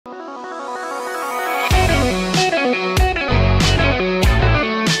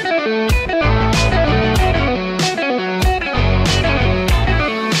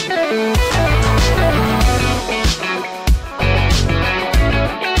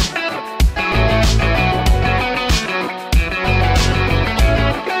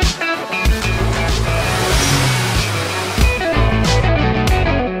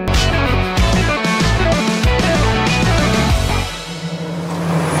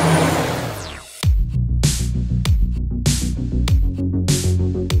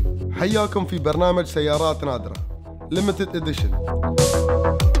حياكم في برنامج سيارات نادرة Limited Edition.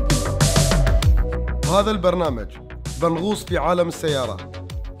 هذا البرنامج بنغوص في عالم السيارات،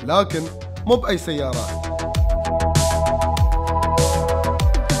 لكن مو بأي سيارات.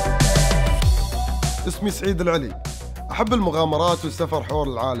 اسمي سعيد العلي، أحب المغامرات والسفر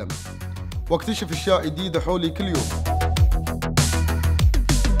حول العالم واكتشف أشياء جديدة حولي كل يوم.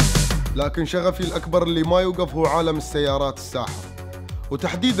 لكن شغفي الأكبر اللي ما يوقف هو عالم السيارات الساحر،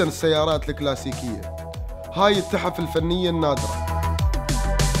 وتحديداً السيارات الكلاسيكية، هاي التحف الفنية النادرة.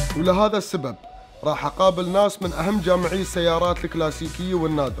 ولهذا السبب راح أقابل ناس من أهم جامعي السيارات الكلاسيكية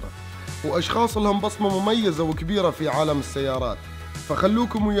والنادرة، وأشخاص لهم بصمة مميزة وكبيرة في عالم السيارات.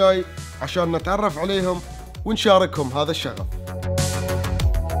 فخلوكم وياي عشان نتعرف عليهم ونشاركهم هذا الشغف.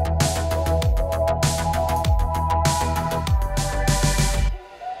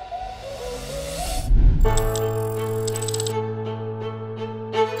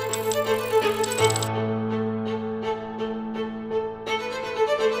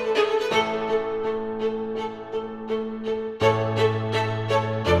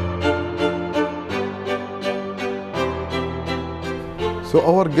 So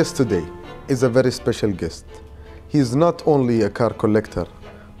our guest today is a very special guest. He's not only a car collector,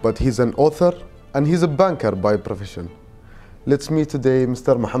 but he's an author and he's a banker by profession. Let's meet today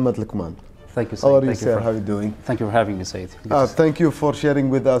Mr. محمد لقمان. Thank you, Said. How are you, sir? How are you doing? Thank you for having me, Said. Thank you for sharing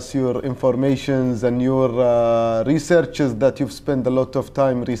with us your informations and your researches that you've spent a lot of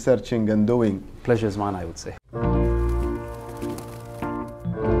time researching and doing. Pleasure is mine, I would say.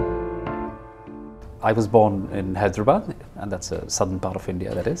 I was born in Hyderabad, and that's a southern part of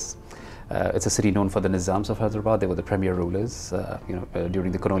India, that is. It's a city known for the Nizams of Hyderabad. They were the premier rulers,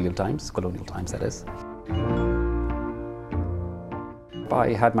 during the colonial times, that is. I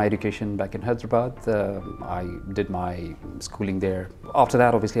had my education back in Hyderabad. I did my schooling there. After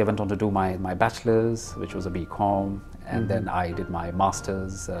that, obviously, I went on to do my bachelor's, which was a BCom, and then I did my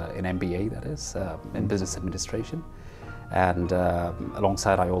master's in MBA, that is, in business administration. And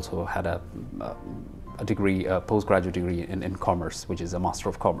alongside, I also had a degree, a postgraduate degree in commerce, which is a Master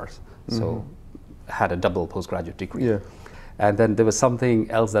of Commerce. So had a double postgraduate degree. Yeah. And then there was something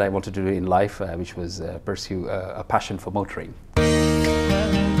else that I wanted to do in life, which was pursue a passion for motoring.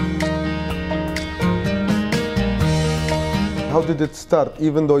 How did it start,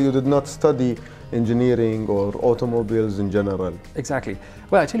 even though you did not study engineering or automobiles in general? Exactly.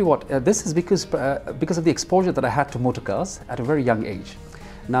 Well, I tell you what, this is because of the exposure that I had to motor cars at a very young age.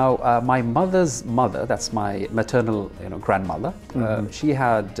 Now, my mother's mother, that's my maternal grandmother, she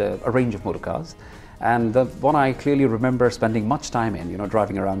had a range of motor cars. And the one I clearly remember spending much time in,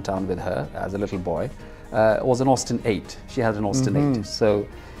 driving around town with her as a little boy, was an Austin 8. She had an Austin 8. So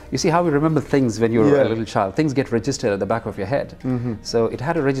you see how we remember things when you're a little child. Things get registered at the back of your head. So it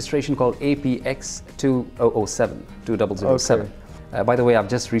had a registration called APX 2007, 2007. Okay. By the way, I've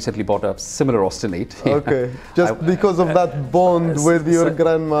just recently bought a similar Austin 8. Okay, just because of that bond with your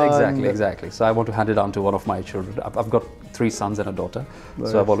grandma. Exactly. So I want to hand it on to one of my children. I've got 3 sons and a daughter.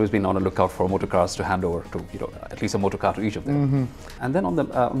 Nice. So I've always been on a lookout for motor cars to hand over to, at least a motor car to each of them. And then on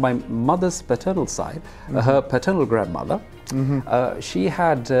my mother's paternal side, her paternal grandmother, she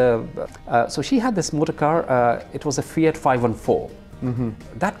had, so she had this motor car. It was a Fiat 514.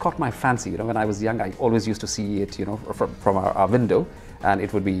 That caught my fancy. When I was young, I always used to see it, from our window, and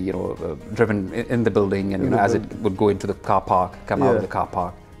it would be, driven in the building, and as it would go into the car park, come out of the car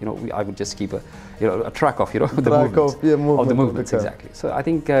park, I would just keep a track of, the movements, exactly. So I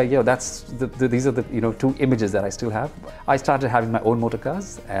think, that's these are the, 2 images that I still have. I started having my own motor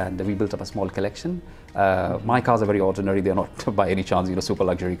cars, and we built up a small collection. My cars are very ordinary. They're not by any chance, super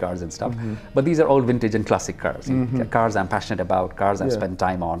luxury cars and stuff. But these are all vintage and classic cars. Cars I'm passionate about, cars I've spent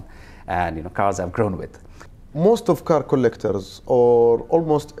time on, and cars I've grown with. Most of car collectors, or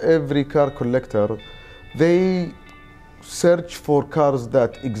almost every car collector, they search for cars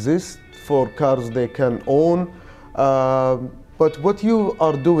that exist, for cars they can own. But what you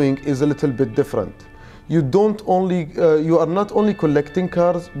are doing is a little bit different. You are not only collecting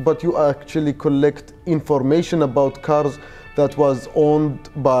cars, but you actually collect information about cars that was owned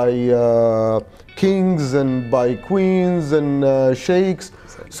by kings and by queens and sheikhs.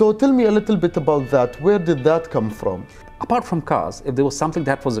 So tell me a little bit about that. Where did that come from? Apart from cars, if there was something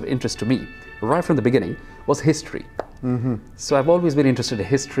that was of interest to me, right from the beginning, was history. So I've always been interested in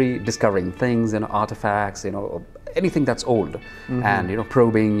history, discovering things, artifacts, anything that's old, and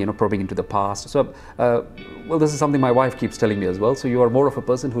probing into the past. So, well, this is something my wife keeps telling me as well. So you are more of a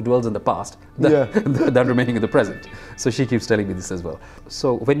person who dwells in the past than remaining in the present. So she keeps telling me this as well.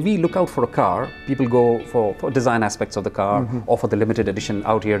 So when we look out for a car, people go for design aspects of the car, or for the limited edition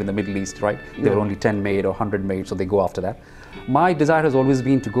out here in the Middle East, right? There were only 10 made or 100 made, so they go after that. My desire has always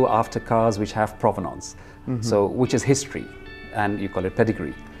been to go after cars which have provenance, so which is history, and you call it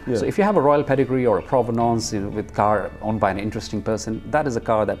pedigree. Yeah. So if you have a royal pedigree or a provenance with car owned by an interesting person, that is a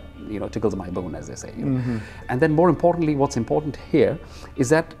car that tickles my bone, as they say. And then more importantly, what's important here is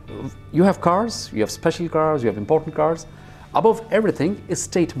that you have cars, you have special cars, you have important cars. Above everything is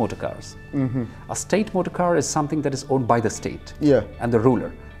state motor cars. A state motor car is something that is owned by the state and the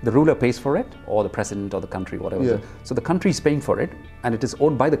ruler. The ruler pays for it, or the president or the country, whatever. So the country is paying for it, and it is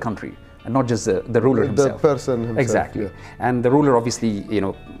owned by the country, and not just the ruler himself. The person himself. Exactly. And the ruler obviously,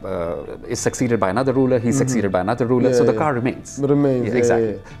 is succeeded by another ruler, he's succeeded by another ruler, so the car remains.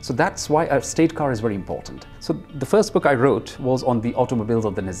 Exactly. So that's why a state car is very important. So the first book I wrote was on the automobiles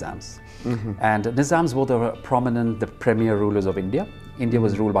of the Nizams. And Nizams were the premier rulers of India. India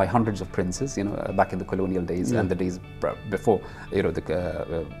was ruled by hundreds of princes, back in the colonial days and the days before,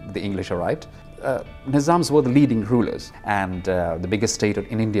 the English arrived. Nizams were the leading rulers, and the biggest state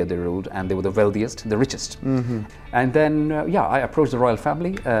in India they ruled, and they were the wealthiest, the richest. And then, I approached the royal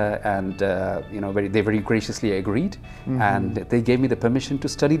family, and they very graciously agreed, and they gave me the permission to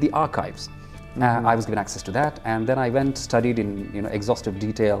study the archives. I was given access to that, and then I went, studied in exhaustive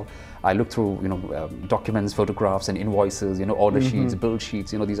detail. I looked through documents, photographs, and invoices, order sheets, bill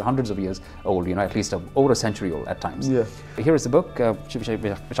sheets. These are hundreds of years old, at least over a century old at times. Here is the book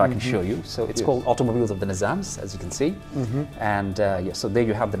which I can show you. So it's called Automobiles of the Nizams, as you can see. And so there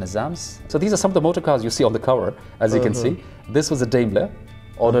you have the Nizams. So these are some of the motor cars you see on the cover, as you can see. This was a Daimler,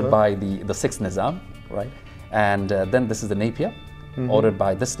 ordered by the 6th Nizam, right? And then this is the Napier, ordered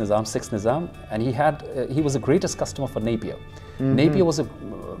by this Nizam, 6th Nizam, and he was the greatest customer for Napier. Napier was a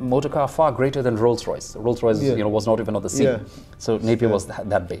motor car far greater than Rolls-Royce. Rolls-Royce, was not even on the scene. So Napier was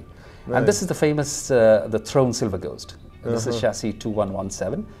that big. And this is the famous, the Throne Silver Ghost. This is chassis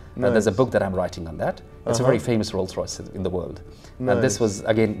 2117. There's a book that I'm writing on that. It's a very famous Rolls-Royce in the world. And this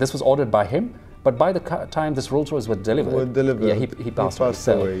was ordered by him. But by the time this Rolls-Royce was delivered, he passed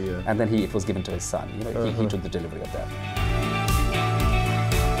away. And then it was given to his son. He took the delivery of that.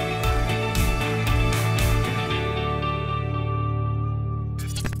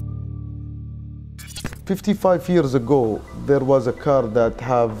 55 years ago, there was a car that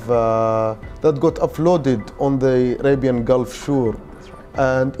got uploaded on the Arabian Gulf shore,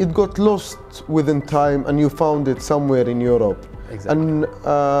 and it got lost within time, and you found it somewhere in Europe. Exactly. And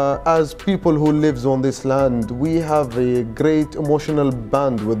as people who lives on this land, we have a great emotional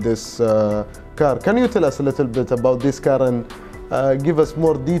bond with this car. Can you tell us a little bit about this car and give us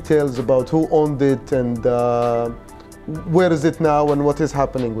more details about who owned it and where is it now and what is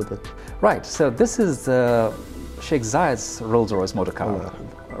happening with it? Right, so this is Sheikh Zayed's Rolls-Royce motor car,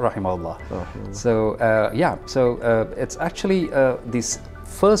 rahimahullah. So it's actually this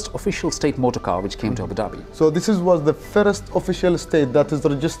first official state motor car which came to Abu Dhabi. So this was the first official state that is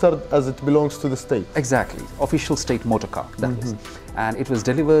registered as it belongs to the state? Exactly, official state motor car, that is. And it was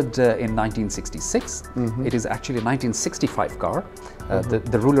delivered in 1966. It is actually a 1965 car.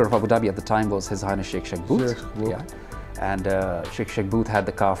 The ruler of Abu Dhabi at the time was His Highness Sheikh Shagbooth. And Sheikh Shagbooth had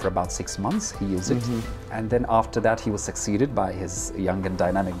the car for about 6 months. He used it, and then after that he was succeeded by his young and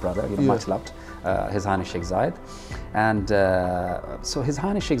dynamic brother, much loved, His Highness Sheikh Zayed. And so His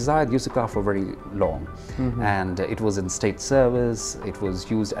Highness Sheikh Zayed used the car for very long, and it was in state service. It was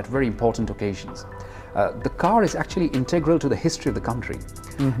used at very important occasions. The car is actually integral to the history of the country,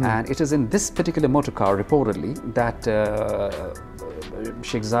 and it is in this particular motor car, reportedly, that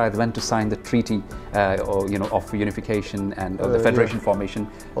Sheikh Zayed went to sign the treaty, of unification and the federation formation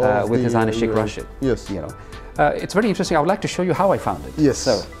with His Highness Sheikh Rashid. Yes. It's very interesting. I would like to show you how I found it. Yes.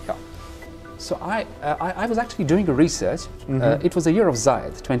 So I was actually doing a research. It was the year of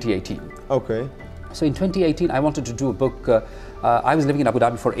Zayed, 2018. Okay. So in 2018, I wanted to do a book. I was living in Abu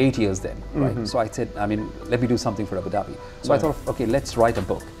Dhabi for 8 years then, right? So I said, let me do something for Abu Dhabi. So I thought, okay, let's write a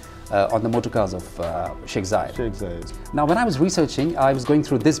book on the motor cars of Sheikh Zayed. Now, when I was researching, I was going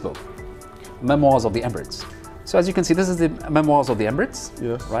through this book, Memoirs of the Emirates. So as you can see, this is the Memoirs of the Emirates,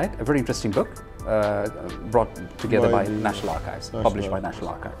 right? A very interesting book, brought together by National Archives, published by National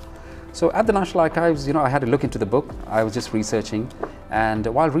Archives. So at the National Archives, I had a look into the book. I was just researching, and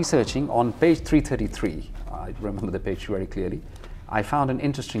while researching, on page 333, I remember the page very clearly, I found an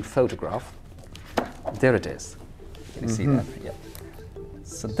interesting photograph. There it is. Can you see that? Yeah.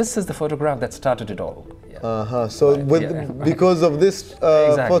 So this is the photograph that started it all. Yeah. So because of this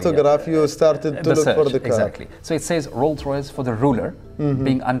photograph, you started to look for the car. Exactly. So it says Rolls-Royce for the ruler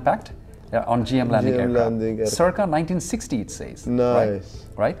being unpacked on GM landing aircraft. Circa 1960, it says. Nice.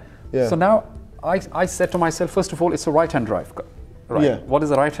 Right? Yeah. So now I said to myself, first of all, it's a right-hand drive car. Right. Yeah. What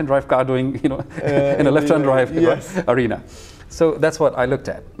is a right-hand drive car doing, in a left-hand drive arena? So that's what I looked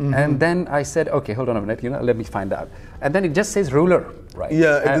at. And then I said, okay, hold on a minute, let me find out. And then it just says ruler, right?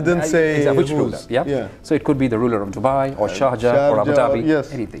 Yeah, it didn't say which ruler. Yeah. So it could be the ruler of Dubai or Sharjah or Abu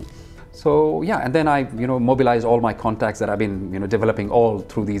Dhabi, anything. So yeah, and then I, mobilized all my contacts that I've been, developing all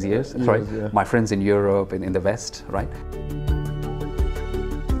through these years, right? Yeah. My friends in Europe, in the West, right?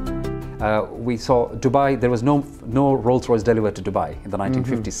 We saw Dubai, there was no Rolls-Royce delivered to Dubai in the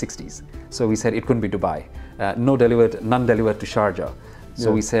 1950s, 60s. So we said it couldn't be Dubai. None delivered to Sharjah.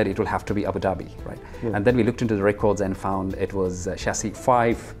 So we said it will have to be Abu Dhabi, right? Yeah. And then we looked into the records and found it was chassis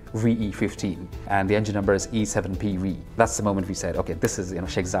 5VE15 and the engine number is E7PV. That's the moment we said, okay, this is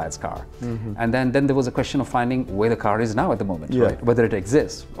Sheikh Zayed's car. And then there was a question of finding where the car is now at the moment, right? Whether it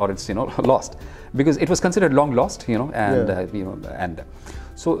exists or it's lost, because it was considered long lost,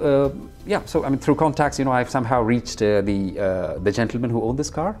 So so I mean, through contacts, I've somehow reached the gentleman who owned this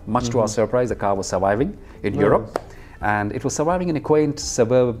car. Much to our surprise, the car was surviving in Europe, and it was surviving in a quaint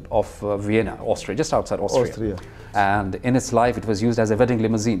suburb of Vienna, Austria, just outside Austria. And in its life, it was used as a wedding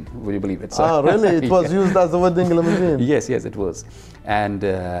limousine. Would you believe it? So, really? It was used as a wedding limousine? Yes, it was. And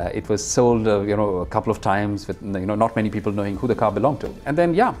it was sold, a couple of times with, not many people knowing who the car belonged to. And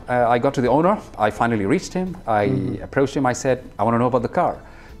then, I got to the owner. I finally reached him. I approached him. I said, I want to know about the car.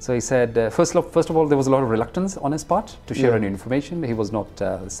 So he said, first of all, there was a lot of reluctance on his part to share any information. He was not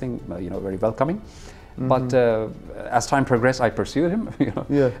very welcoming. But as time progressed, I pursued him.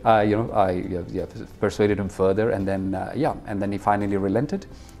 I persuaded him further, and then and then he finally relented,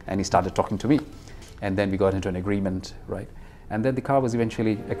 and he started talking to me, and then we got into an agreement, right? And then the car was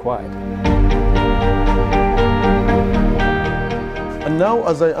eventually acquired. And now,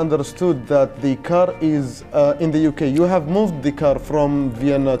 as I understood that the car is in the UK, you have moved the car from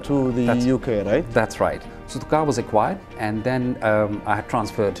Vienna to the UK, right? That's right. So the car was acquired, and then I had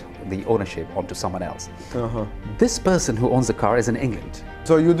transferred the ownership onto someone else. This person who owns the car is in England.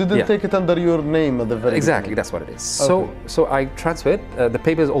 So you didn't take it under your name at the very beginning. That's what it is. So I transferred the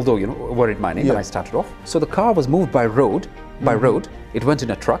papers, although were in my name when I started off. So the car was moved by road. It went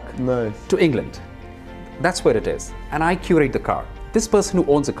in a truck to England. That's where it is, and I curate the car. This person who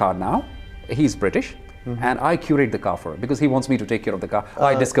owns the car now, he's British. And I curate the car for him because he wants me to take care of the car.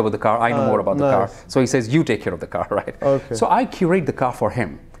 I discover the car, I know more about the car. So he says, you take care of the car, right? So I curate the car for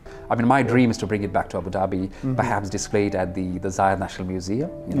him. I mean, my dream is to bring it back to Abu Dhabi, perhaps display it at the Zayed National Museum,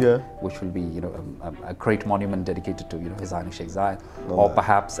 which will be, a great monument dedicated to, His Highness Sheikh Zayed, or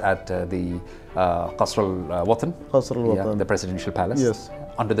perhaps at the Qasr al-Watan, the presidential palace,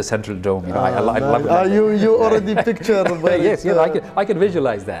 under the central dome. I love it. You already picture. Yes, I can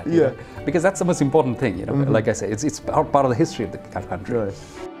visualize that. Because that's the most important thing. Like I say, it's part of the history of the country. Right.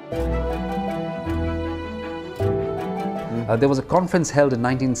 There was a conference held in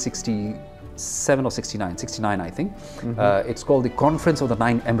 1967 or 69, I think. It's called the Conference of the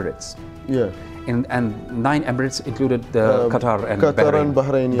Nine Emirates. And 9 Emirates included Qatar and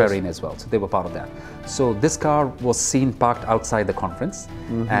Bahrain as well. So they were part of that. So this car was seen parked outside the conference,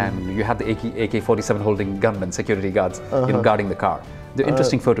 and you had the AK-47 holding gunmen, security guards, guarding the car. They're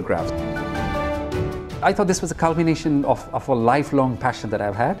interesting photographs. I thought this was a culmination of a lifelong passion that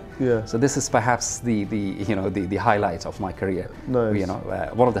I've had. So this is perhaps the highlight of my career. Nice.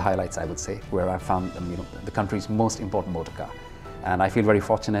 One of the highlights, I would say, where I found the country's most important motor car. And I feel very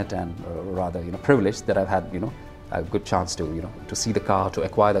fortunate and rather privileged that I've had a good chance to to see the car, to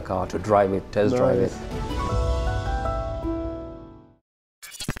acquire the car, to drive it, test drive it.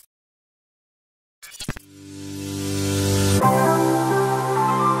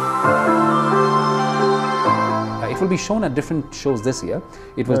 It will be shown at different shows this year.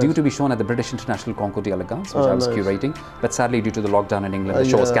 It was due to be shown at the British International Concours d'Elegance, which I was curating, but sadly due to the lockdown in England, the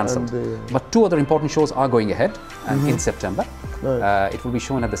show was cancelled. But 2 other important shows are going ahead in September. It will be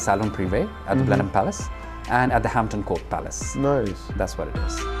shown at the Salon Privé, at the Blenheim Palace, and at the Hampton Court Palace. Nice. That's what it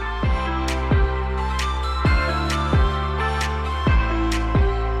is.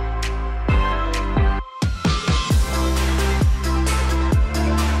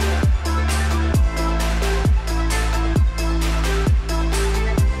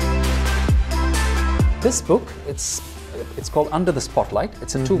 This book, it's called Under the Spotlight.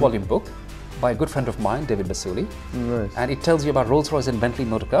 It's a 2-volume book. by a good friend of mine, David Basuli. Nice. And it tells you about Rolls-Royce and Bentley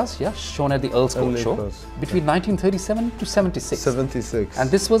motor cars, yeah, shown at the Earl's Court show between 1937 to 76. 76. And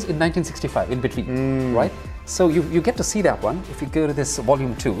this was in 1965, in between, right? So you get to see that one if you go to this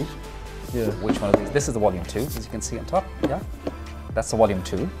volume 2. Yeah. Which one of these? This is the volume 2, as you can see on top, yeah? That's the volume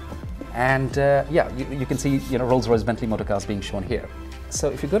 2. And yeah, you can see, you know, Rolls-Royce Bentley motor cars being shown here. So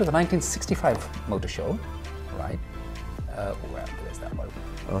if you go to the 1965 motor show, right? Where's that one?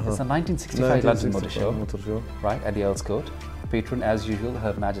 It's the 1965 London motor show, right, at the Earl's Court. Patron, as usual,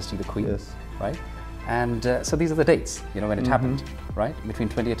 Her Majesty the Queen, Yes. right? And so these are the dates, you know, when it happened, right? Between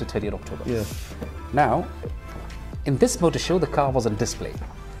 20th to 30th October. Yeah. Now, in this motor show, the car was on display.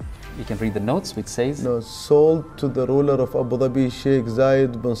 You can read the notes, which says... No, sold to the ruler of Abu Dhabi, Sheikh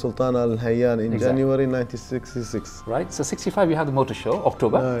Zayed bin Sultan Al Nahyan in January 1966. Right, so 65 you have the motor show,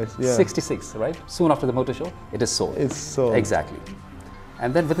 October. Nice, yeah. 66, right? Soon after the motor show, it is sold. It's sold. Exactly.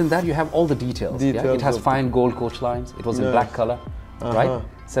 And then within that you have all the details. Yeah? It has fine gold coach lines. It was in black color, right?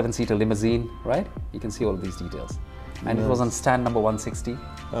 7-seater limousine, right? You can see all of these details. And it was on stand number 160.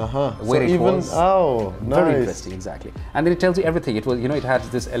 Where it was. Oh, nice. Very interesting, exactly. And then it tells you everything. It was, you know, it has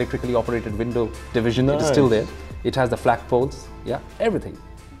this electrically operated window division. It is still there. It has the flagpoles. Yeah, everything.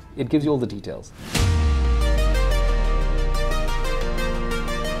 It gives you all the details.